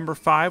 and at number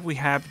 5 we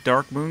have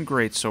Dark Moon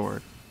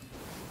Greatsword.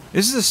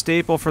 This is a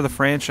staple for the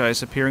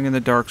franchise, appearing in the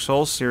Dark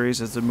Souls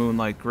series as the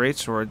Moonlight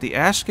Greatsword. The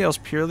Ash scales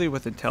purely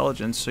with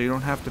intelligence, so you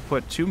don't have to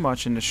put too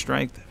much into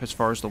strength as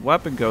far as the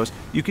weapon goes.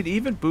 You can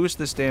even boost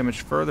this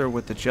damage further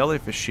with the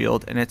Jellyfish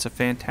Shield, and it's a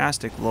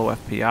fantastic low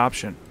FP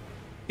option.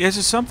 This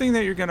is something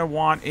that you're going to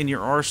want in your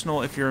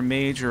arsenal if you're a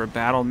mage or a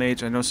battle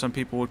mage. I know some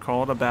people would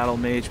call it a battle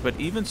mage, but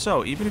even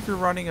so, even if you're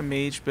running a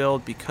mage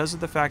build, because of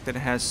the fact that it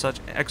has such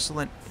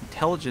excellent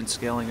intelligence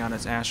scaling on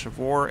its Ash of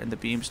War and the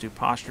beams do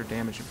posture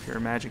damage and pure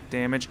magic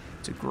damage,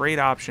 it's a great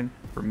option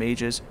for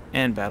mages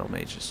and battle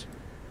mages.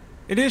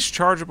 It is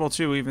chargeable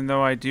too, even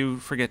though I do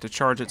forget to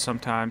charge it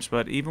sometimes,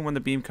 but even when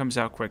the beam comes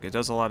out quick, it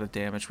does a lot of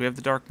damage. We have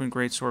the Dark Moon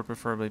Greatsword,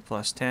 preferably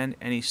 +10.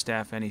 Any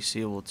staff, any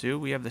seal will do.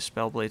 We have the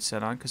Spellblade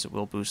set on because it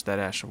will boost that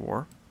Ash of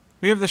War.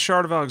 We have the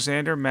Shard of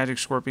Alexander, Magic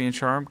Scorpion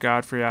Charm,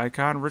 Godfrey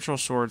Icon, Ritual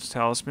Swords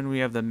Talisman. We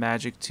have the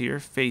Magic tier,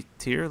 Faith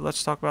tier.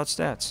 Let's talk about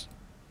stats.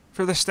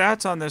 For the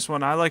stats on this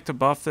one, I like to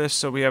buff this,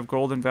 so we have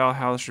Golden Vow,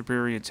 Howl of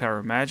Shabriri, and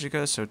Terra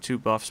Magica, so 2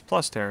 buffs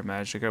plus Terra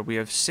Magica. We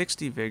have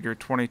 60 Vigor,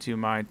 22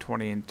 Mind,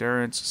 20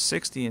 Endurance,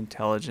 60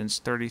 Intelligence,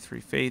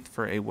 33 Faith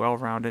for a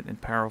well-rounded and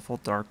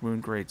powerful Dark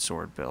Moon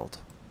Greatsword build.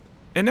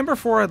 At number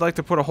 4, I'd like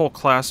to put a whole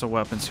class of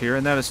weapons here,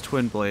 and that is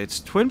Twin Blades.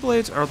 Twin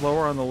Blades are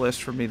lower on the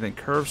list for me than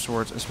Curved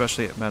Swords,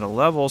 especially at meta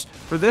levels.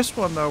 For this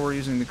one, though, we're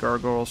using the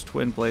Gargoyle's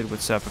Twin Blade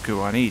with Seppuku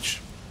on each.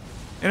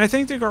 And I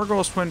think the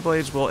Gargoyle's Twin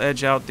Blades will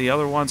edge out the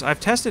other ones. I've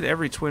tested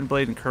every Twin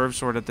Blade and Curved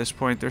Sword at this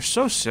point. They're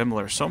so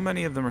similar. So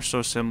many of them are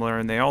so similar,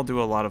 and they all do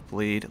a lot of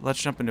bleed.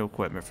 Let's jump into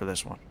equipment for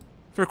this one.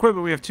 For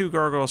equipment, we have 2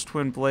 Gargoyle's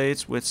Twin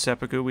Blades with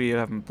Seppuku. We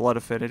have Blood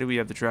Affinity. We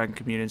have the Dragon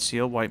Communion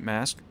Seal, White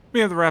Mask.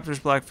 We have the Raptor's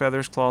Black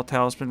Feathers, Claw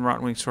Talisman,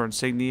 Rotten Wing Sword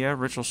Insignia,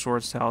 Ritual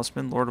Swords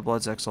Talisman, Lord of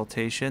Blood's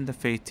Exaltation, the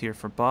Faith tier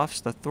for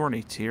buffs, the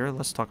Thorny tier.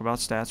 Let's talk about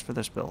stats for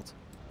this build.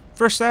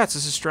 For stats,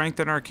 this is Strength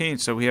and Arcane,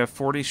 so we have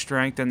 40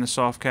 Strength and the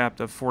soft cap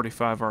of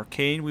 45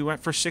 Arcane. We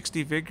went for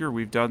 60 Vigor.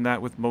 We've done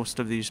that with most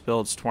of these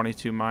builds,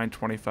 22 Mind,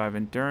 25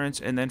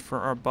 Endurance, and then for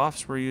our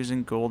buffs, we're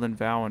using Golden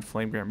Vow and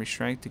Flame Grant Me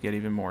Strength to get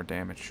even more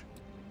damage.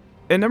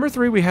 At number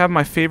 3, we have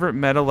my favorite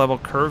meta level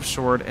curved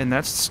sword, and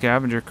that's the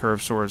Scavenger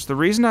curved swords. The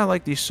reason I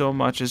like these so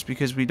much is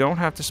because we don't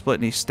have to split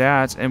any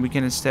stats, and we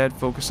can instead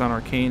focus on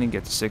Arcane and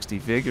get to 60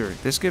 Vigor.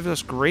 This gives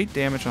us great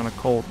damage on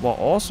occult, while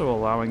also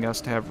allowing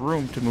us to have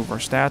room to move our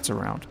stats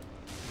around.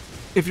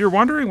 If you're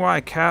wondering why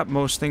I cap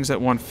most things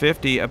at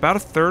 150, about a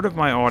third of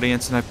my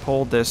audience, and I've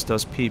polled this,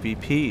 does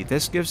PvP.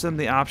 This gives them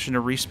the option to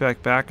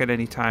respec back at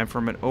any time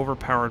from an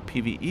overpowered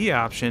PvE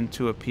option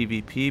to a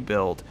PvP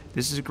build.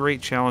 This is a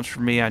great challenge for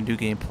me on New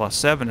Game Plus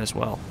 7 as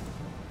well.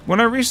 When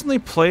I recently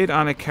played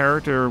on a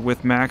character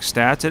with max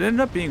stats, it ended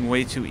up being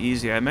way too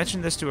easy. I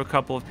mentioned this to a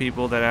couple of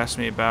people that asked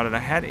me about it. I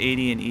had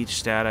 80 in each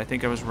stat. I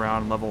think I was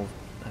around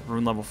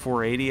Rune Level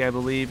 480, I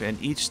believe,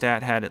 and each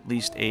stat had at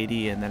least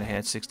 80, and then I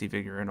had 60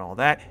 Vigor and all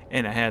that,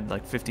 and I had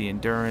like 50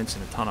 Endurance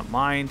and a ton of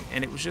Mind,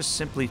 and it was just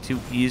simply too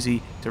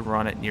easy to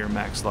run at near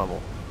max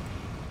level.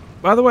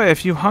 By the way,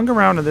 if you hung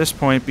around to this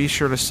point, be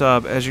sure to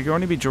sub, as you're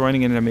going to be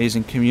joining an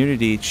amazing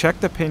community. Check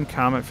the pinned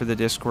comment for the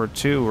Discord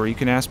too, where you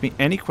can ask me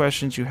any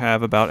questions you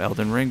have about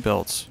Elden Ring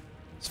builds.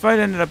 This fight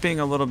ended up being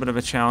a little bit of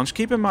a challenge.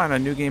 Keep in mind,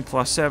 on New Game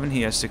Plus 7,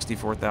 he has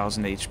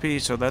 64,000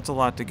 HP, so that's a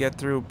lot to get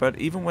through. But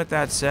even with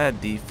that said,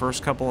 the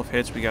first couple of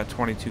hits, we got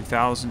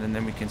 22,000, and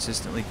then we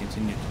consistently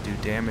continued to do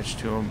damage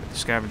to him with the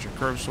Scavenger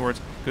Curved Swords.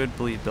 Good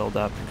bleed build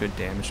up and good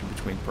damage in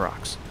between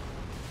procs.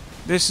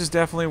 This is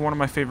definitely one of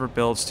my favorite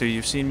builds too.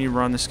 You've seen me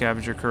run the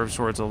Scavenger Curved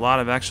Swords a lot.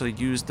 I've actually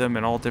used them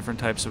in all different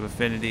types of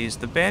affinities.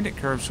 The Bandit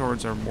Curved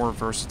Swords are more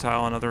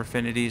versatile in other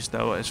affinities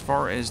though. As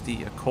far as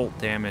the occult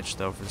damage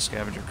though for the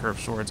Scavenger Curved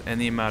Swords and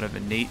the amount of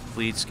innate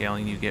bleed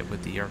scaling you get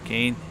with the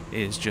Arcane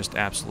is just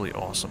absolutely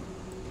awesome.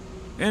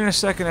 In a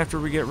second, after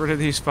we get rid of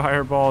these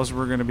fireballs,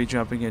 we're going to be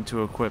jumping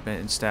into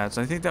equipment and stats.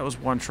 I think that was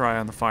one try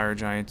on the Fire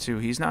Giant too.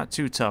 He's not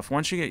too tough.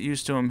 Once you get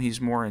used to him,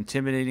 he's more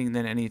intimidating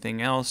than anything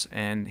else.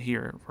 And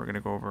here, we're going to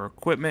go over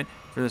equipment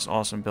for this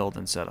awesome build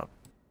and setup.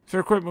 For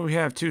equipment, we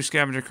have 2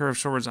 Scavenger Curved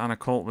Swords on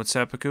occult with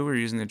Seppuku. We're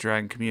using the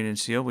Dragon Communion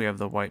Seal. We have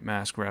the White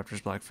Mask,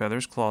 Raptor's Black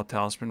Feathers, Claw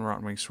Talisman,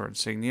 Rotten Wing Sword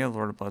Insignia,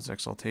 Lord of Blood's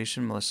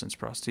Exaltation, Maleficent's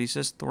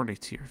Prosthesis, Thorny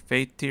tier,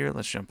 Faith tier.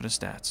 Let's jump into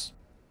stats.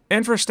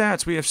 And for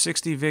stats, we have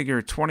 60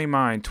 Vigor, 20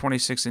 Mind,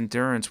 26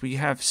 Endurance. We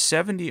have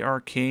 70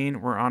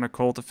 Arcane. We're on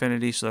Occult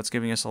Affinity, so that's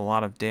giving us a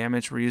lot of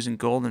damage. We're using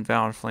Golden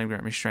Vow and Flame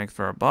Grant Me Strength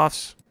for our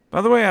buffs.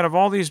 By the way, out of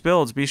all these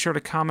builds, be sure to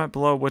comment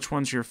below which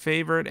one's your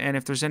favorite, and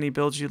if there's any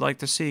builds you'd like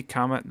to see,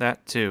 comment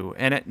that too.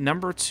 And at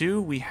number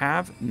 2, we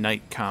have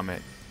Night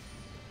Comet.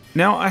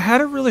 Now, I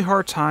had a really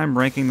hard time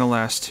ranking the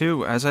last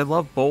 2, as I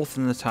love both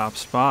in the top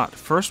spot.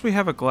 First, we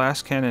have a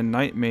Glass Cannon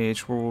Night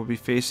Mage, where we'll be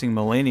facing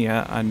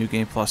Malenia on New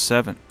Game Plus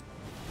 7.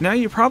 Now,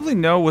 you probably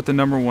know what the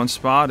number 1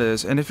 spot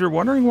is, and if you're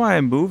wondering why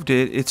I moved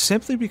it, it's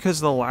simply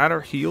because the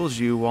latter heals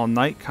you while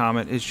Night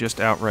Comet is just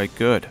outright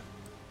good.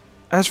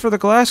 As for the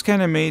Glass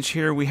Cannon Mage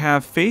here, we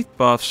have Faith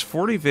buffs,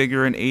 40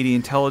 Vigor, and 80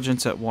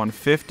 Intelligence at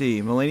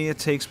 150. Malenia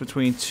takes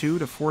between 2,000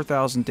 to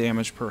 4,000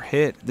 damage per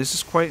hit. This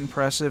is quite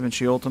impressive, and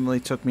she ultimately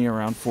took me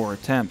around 4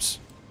 attempts.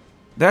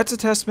 That's a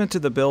testament to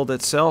the build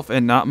itself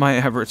and not my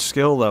average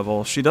skill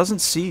level. She doesn't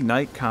see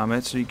Night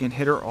Comet, so you can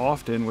hit her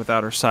often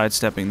without her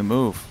sidestepping the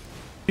move.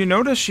 You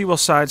notice she will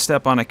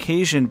sidestep on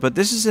occasion, but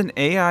this is an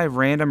AI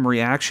random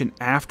reaction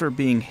after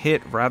being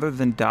hit rather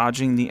than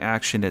dodging the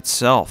action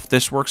itself.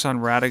 This works on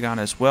Radagon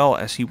as well,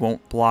 as he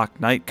won't block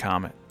Night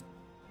Comet.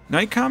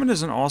 Night Comet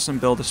is an awesome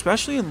build,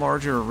 especially in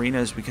larger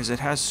arenas, because it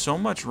has so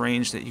much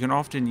range that you can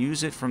often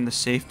use it from the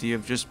safety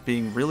of just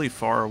being really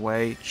far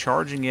away,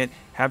 charging it,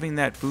 having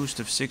that boost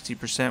of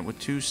 60% with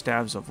 2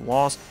 stabs of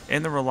loss,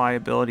 and the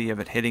reliability of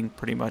it hitting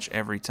pretty much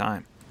every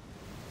time.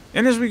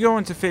 And as we go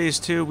into Phase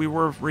 2, we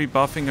were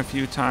rebuffing a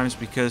few times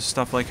because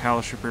stuff like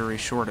Hellish Reaper is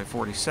short at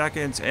 40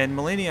 seconds, and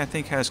Malenia I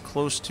think has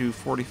close to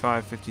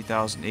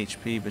 45-50,000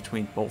 HP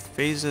between both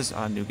phases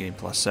on New Game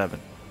Plus 7.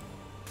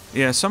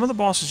 Yeah, some of the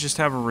bosses just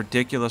have a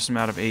ridiculous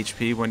amount of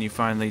HP when you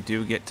finally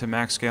do get to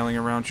max scaling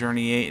around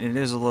Journey 8, and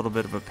it is a little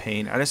bit of a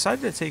pain. I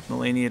decided to take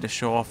Malenia to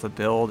show off the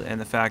build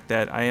and the fact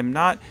that I am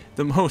not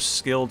the most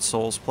skilled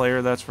Souls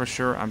player, that's for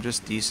sure. I'm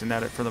just decent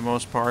at it for the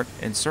most part,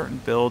 and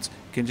certain builds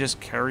can just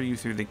carry you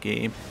through the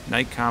game.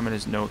 Night Comet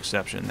is no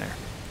exception there.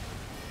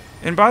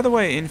 And by the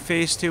way, in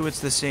phase 2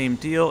 it's the same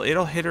deal.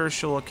 It'll hit her,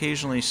 she'll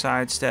occasionally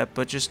sidestep,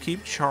 but just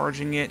keep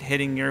charging it,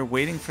 hitting her,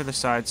 waiting for the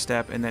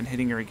sidestep, and then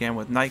hitting her again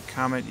with Night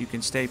Comet. You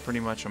can stay pretty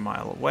much a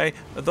mile away,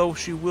 though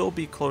she will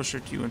be closer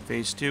to you in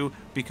phase 2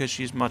 because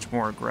she's much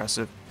more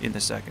aggressive in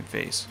the second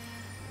phase.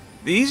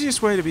 The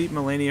easiest way to beat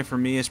Malenia for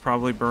me is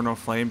probably Burno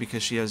Flame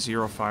because she has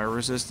 0 fire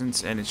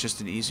resistance and it's just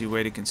an easy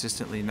way to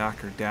consistently knock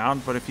her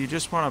down. But if you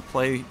just want to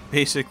play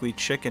basically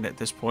chicken at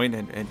this point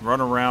and run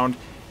around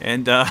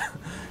and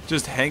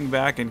just hang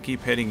back and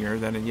keep hitting her,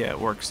 then yeah, it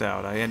works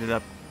out. I ended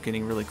up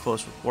getting really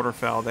close with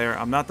Waterfowl there.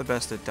 I'm not the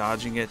best at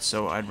dodging it,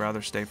 so I'd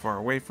rather stay far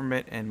away from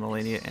it, and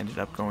Malenia ended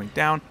up going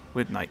down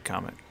with Night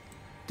Comet.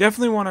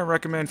 Definitely want to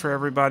recommend for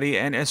everybody,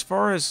 and as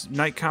far as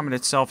Night Comet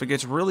itself, it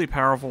gets really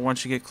powerful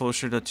once you get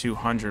closer to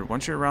 200.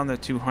 Once you're around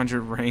that 200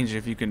 range,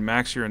 if you can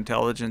max your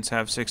intelligence,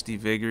 have 60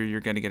 vigor,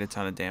 you're going to get a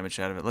ton of damage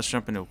out of it. Let's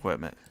jump into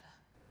equipment.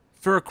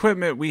 For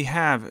equipment, we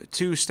have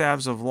 2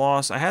 Staves of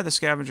Loss. I had the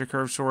Scavenger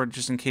Curve Sword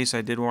just in case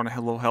I did want a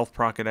little health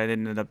procket. I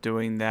didn't end up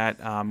doing that.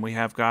 We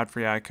have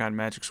Godfrey Icon,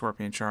 Magic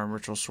Scorpion Charm,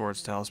 Ritual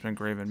Swords, Talisman,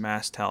 Graven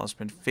Mask,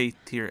 Talisman, Faith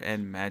Tier,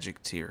 and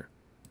Magic Tier.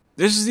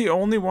 This is the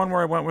only one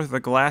where I went with the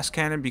Glass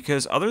Cannon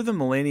because other than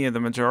Malenia, the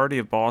majority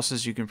of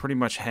bosses you can pretty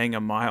much hang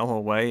a mile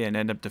away and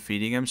end up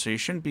defeating them, so you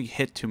shouldn't be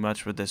hit too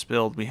much with this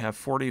build. We have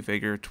 40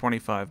 Vigor,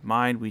 25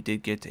 Mind, we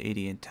did get to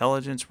 80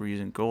 Intelligence, we're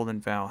using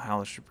Golden Vow,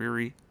 Hellish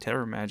Fury,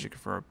 Terror Magic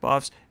for our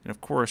buffs, and of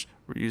course,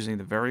 we're using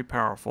the very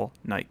powerful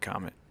Night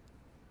Comet.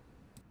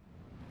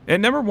 At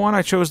number 1,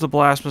 I chose the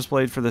Blasphemous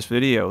Blade for this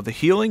video. The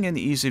healing and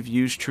ease of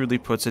use truly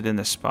puts it in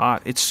the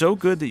spot. It's so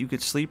good that you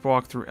could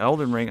sleepwalk through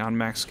Elden Ring on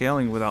max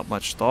scaling without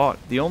much thought.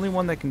 The only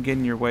one that can get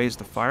in your way is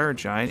the Fire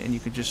Giant, and you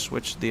can just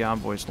switch to the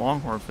Envoy's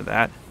Longhorn for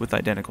that with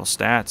identical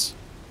stats.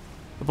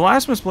 The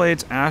Blasphemous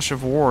Blade's Ash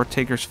of War,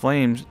 Taker's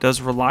Flames,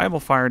 does reliable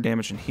fire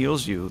damage and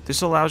heals you.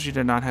 This allows you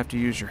to not have to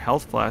use your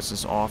health flasks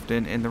as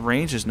often, and the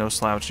range is no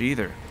slouch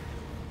either.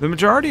 The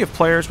majority of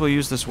players will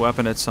use this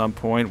weapon at some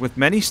point, with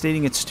many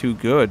stating it's too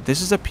good. This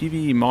is a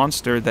PvE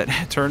monster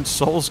that turned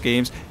Souls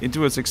games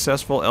into a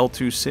successful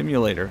L2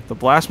 simulator. The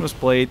Blasphemous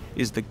Blade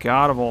is the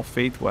god of all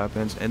faith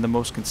weapons and the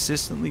most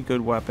consistently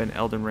good weapon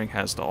Elden Ring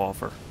has to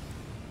offer.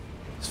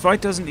 This fight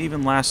doesn't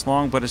even last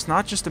long, but it's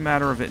not just a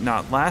matter of it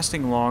not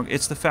lasting long,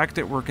 it's the fact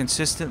that we're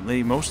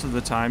consistently, most of the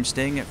time,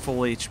 staying at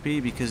full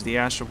HP because the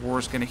Ash of War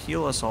is going to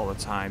heal us all the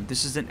time.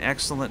 This is an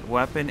excellent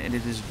weapon and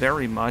it is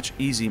very much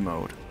easy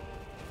mode.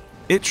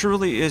 It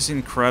truly is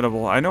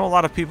incredible. I know a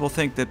lot of people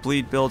think that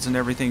bleed builds and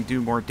everything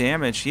do more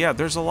damage. Yeah,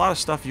 there's a lot of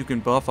stuff you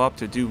can buff up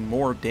to do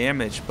more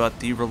damage, but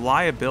the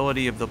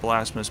reliability of the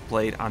Blasphemous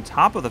Blade, on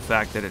top of the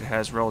fact that it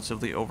has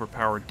relatively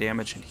overpowered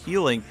damage and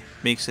healing,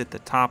 makes it the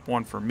top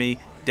one for me.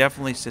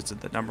 Definitely sits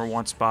at the number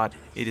 1 spot.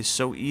 It is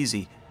so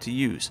easy to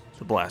use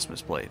the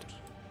Blasphemous Blade.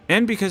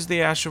 And because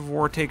the Ash of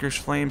War Taker's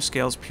Flame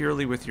scales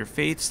purely with your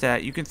Faith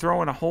stat, you can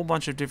throw in a whole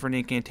bunch of different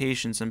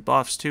incantations and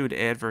buffs too to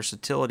add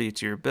versatility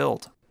to your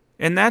build.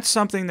 And that's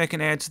something that can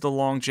add to the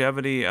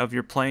longevity of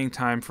your playing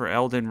time for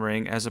Elden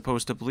Ring as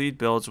opposed to bleed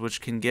builds,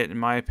 which can get, in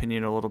my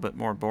opinion, a little bit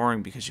more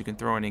boring because you can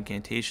throw in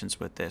incantations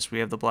with this. We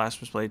have the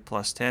Blasphemous Blade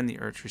plus 10, the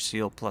Earthly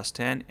Seal plus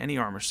 10, any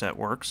armor set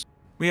works.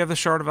 We have the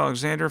Shard of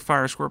Alexander,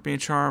 Fire Scorpion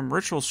Charm,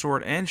 Ritual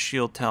Sword, and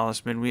Shield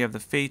Talisman. We have the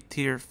Faith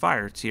tier,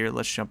 Fire tier.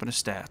 Let's jump into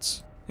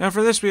stats. Now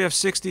for this we have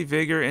 60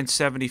 Vigor and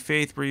 70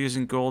 Faith. We're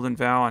using Golden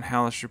Vow and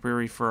Hellish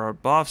Fury for our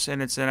buffs,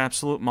 and it's an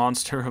absolute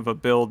monster of a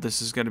build.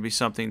 This is going to be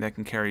something that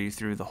can carry you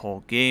through the whole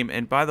game.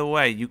 And by the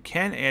way, you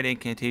can add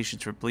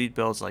incantations for bleed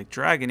builds like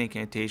Dragon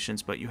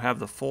incantations, but you have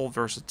the full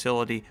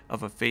versatility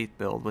of a Faith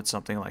build with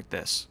something like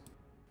this.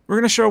 We're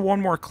going to show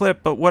one more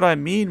clip, but what I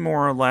mean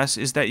more or less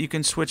is that you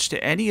can switch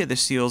to any of the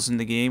seals in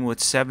the game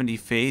with 70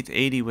 Faith,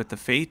 80 with the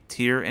Faith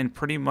tier, and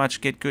pretty much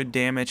get good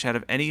damage out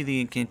of any of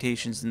the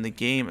incantations in the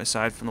game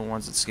aside from the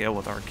ones that scale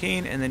with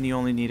Arcane, and then you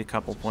only need a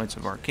couple points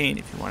of Arcane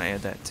if you want to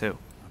add that too.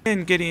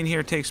 And Gideon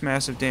here takes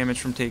massive damage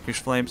from Taker's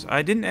Flames.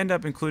 I didn't end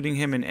up including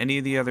him in any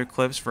of the other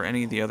clips for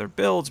any of the other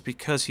builds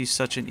because he's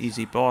such an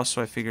easy boss,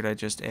 so I figured I'd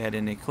just add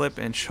in a clip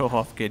and show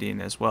off Gideon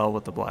as well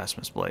with the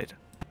Blasphemous Blade.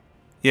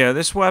 Yeah,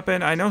 this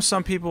weapon, I know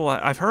some people,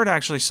 I've heard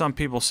actually some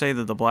people say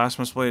that the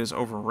Blasphemous Blade is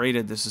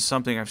overrated. This is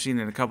something I've seen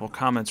in a couple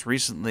comments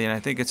recently, and I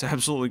think it's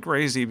absolutely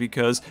crazy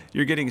because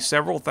you're getting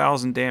several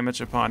thousand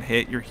damage upon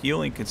hit, you're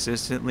healing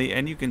consistently,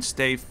 and you can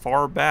stay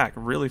far back,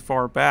 really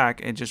far back,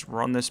 and just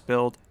run this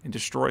build and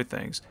destroy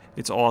things.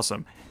 It's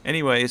awesome.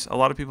 Anyways, a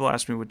lot of people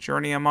asked me what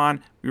journey I'm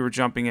on. We were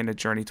jumping into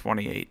Journey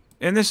 28.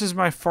 And this is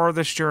my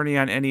farthest journey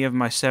on any of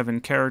my 7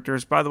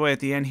 characters. By the way,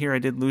 at the end here, I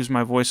did lose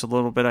my voice a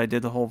little bit. I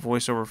did the whole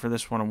voiceover for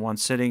this one in one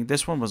sitting.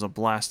 This one was a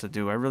blast to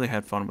do. I really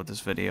had fun with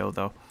this video,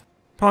 though.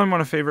 Probably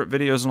one of my favorite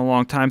videos in a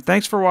long time.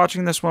 Thanks for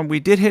watching this one.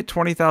 We did hit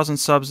 20,000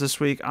 subs this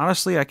week.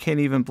 Honestly, I can't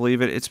even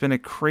believe it. It's been a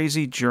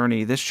crazy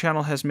journey. This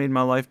channel has made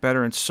my life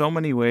better in so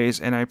many ways,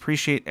 and I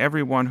appreciate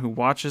everyone who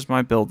watches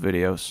my build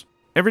videos.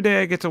 Every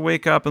day I get to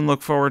wake up and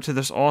look forward to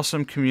this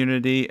awesome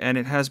community, and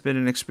it has been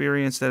an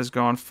experience that has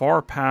gone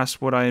far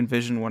past what I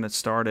envisioned when it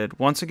started.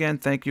 Once again,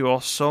 thank you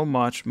all so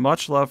much.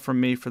 Much love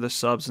from me for the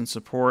subs and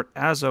support.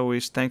 As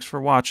always, thanks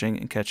for watching,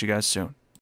 and catch you guys soon.